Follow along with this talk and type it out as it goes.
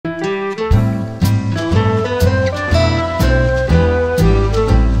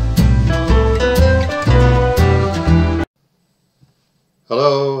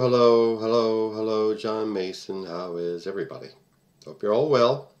does everybody. Hope you're all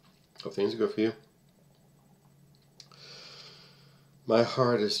well. Hope things are good for you. My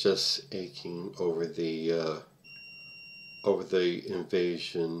heart is just aching over the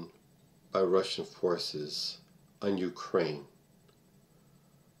invasion by Russian forces on Ukraine.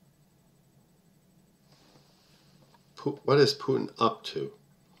 What is Putin up to?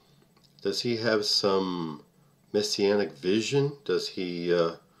 Does he have some messianic vision? Is he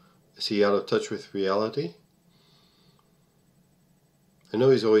out of touch with reality? I know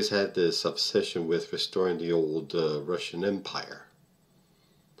he's always had this obsession with restoring the old Russian Empire.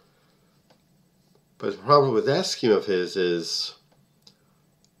 But the problem with that scheme of his is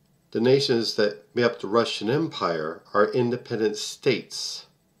the nations that make up the Russian Empire are independent states,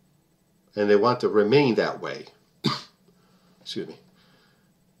 and they want to remain that way. Excuse me.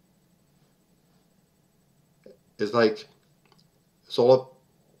 It's like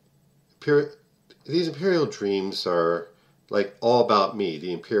these imperial dreams are like all about me,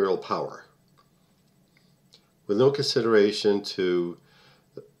 the imperial power, with no consideration to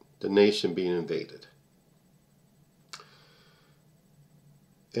the nation being invaded.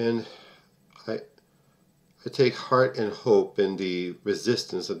 And I take heart and hope in the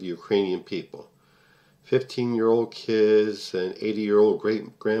resistance of the Ukrainian people. 15-year-old kids and 80-year-old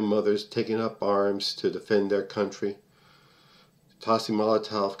great-grandmothers taking up arms to defend their country, tossing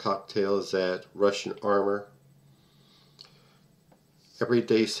Molotov cocktails at Russian armor.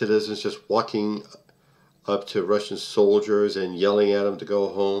 Everyday citizens just walking up to Russian soldiers and yelling at them to go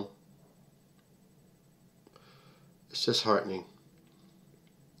home. It's just heartening.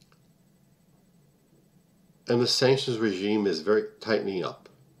 And the sanctions regime is very tightening up.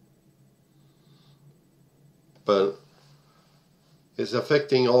 But it's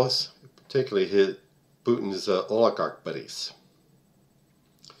affecting us, particularly Putin's oligarch buddies,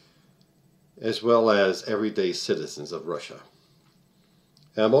 as well as everyday citizens of Russia.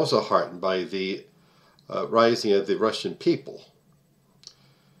 And I'm also heartened by the rising of the Russian people,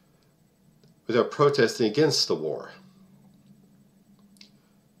 with their protesting against the war.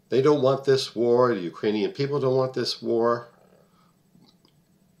 They don't want this war, the Ukrainian people don't want this war,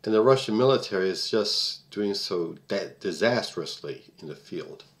 and the Russian military is just doing so disastrously in the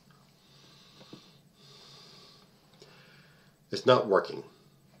field. It's not working.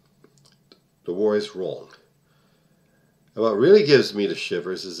 The war is wrong. And what really gives me the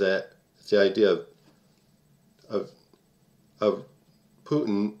shivers is that it's the idea of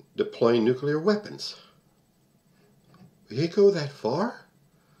Putin deploying nuclear weapons. Will he go that far?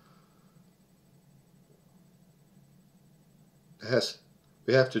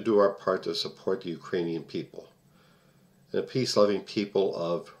 We have to do our part to support the Ukrainian people and the peace-loving people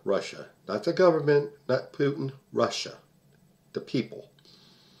of Russia. Not the government, not Putin, Russia. The people.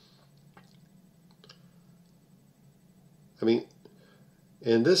 I mean,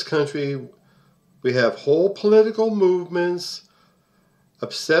 in this country, we have whole political movements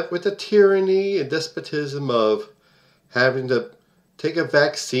upset with the tyranny and despotism of having to take a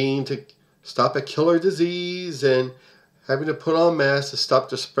vaccine to stop a killer disease and having to put on masks to stop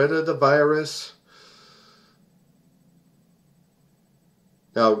the spread of the virus.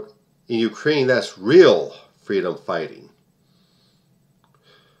 Now, in Ukraine, that's real freedom fighting.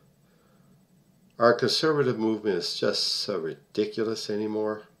 Our conservative movement is just so ridiculous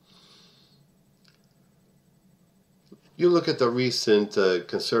anymore. You look at the recent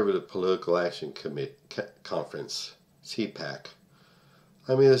Conservative Political Action Conference, CPAC.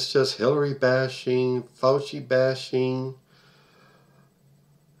 I mean, it's just Hillary bashing, Fauci bashing,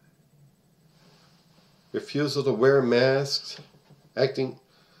 refusal to wear masks,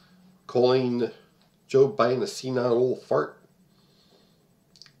 calling Joe Biden a senile old fart,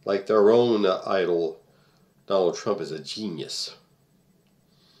 like their own idol, Donald Trump, is a genius.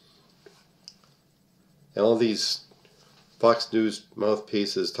 And all these Fox News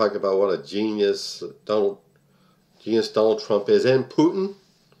mouthpieces talk about what a genius Donald Trump is, and Putin,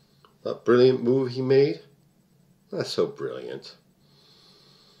 that brilliant move he made. Not so brilliant.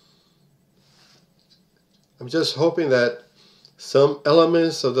 I'm just hoping that some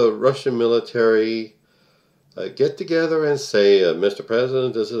elements of the Russian military get together and say, Mr.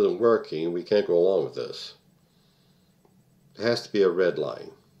 President, this isn't working. We can't go along with this. There has to be a red line.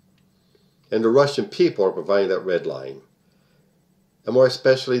 And the Russian people are providing that red line. And more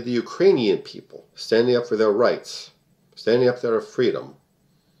especially the Ukrainian people, standing up for their rights, standing up for their freedom.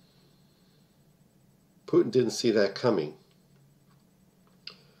 Putin didn't see that coming.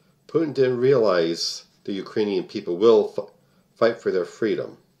 Putin didn't realize the Ukrainian people will fight for their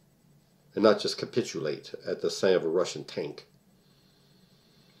freedom and not just capitulate at the sight of a Russian tank.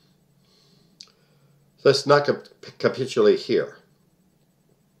 Let's not capitulate here.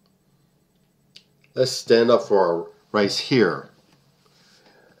 Let's stand up for our rights here.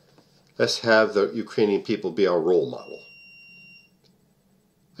 Let's have the Ukrainian people be our role model.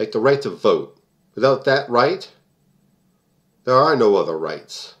 Like the right to vote. Without that right, there are no other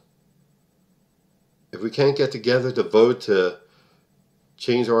rights. If we can't get together to vote to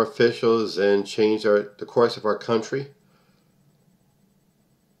change our officials and change the course of our country,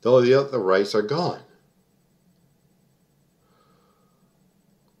 all the other rights are gone.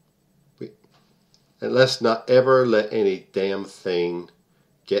 And let's not ever let any damn thing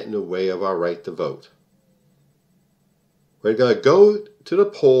get in the way of our right to vote. We're going to go to the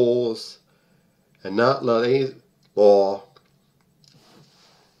polls and not let any law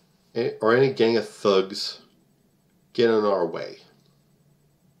or any gang of thugs get in our way.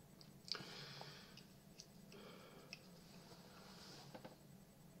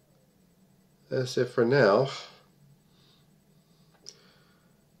 That's it for now.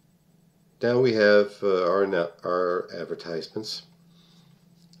 Now we have our advertisements.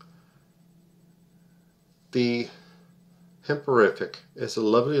 The Hemperific is a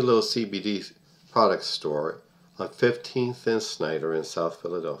lovely little CBD product store on 15th and Snyder in South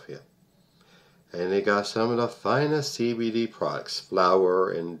Philadelphia. And they got some of the finest CBD products, flour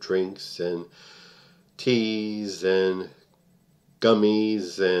and drinks and teas and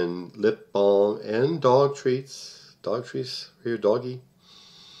gummies and lip balm and dog treats. Dog treats for your doggy.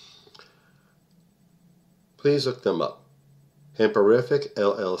 Please look them up.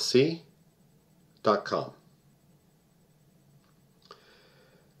 HemperificLLC.com.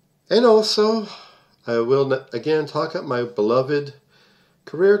 And also, I will again talk about my beloved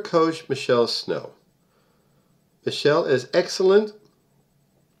career coach, Michelle Snow. Michelle is excellent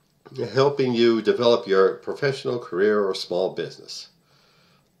in helping you develop your professional career or small business.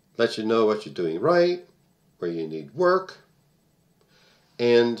 Let you know what you're doing right, where you need work,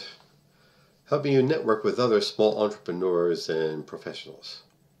 and helping you network with other small entrepreneurs and professionals.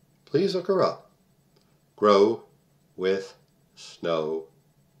 Please look her up.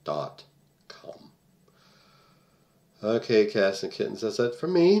 growwithsnow.com. Okay, cats and kittens, that's it for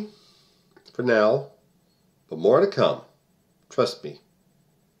me. For now. But more to come. Trust me.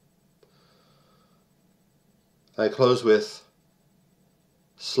 I close with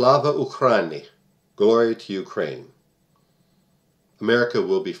Slava Ukraini. Glory to Ukraine. America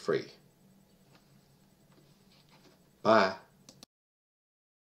will be free. Bye.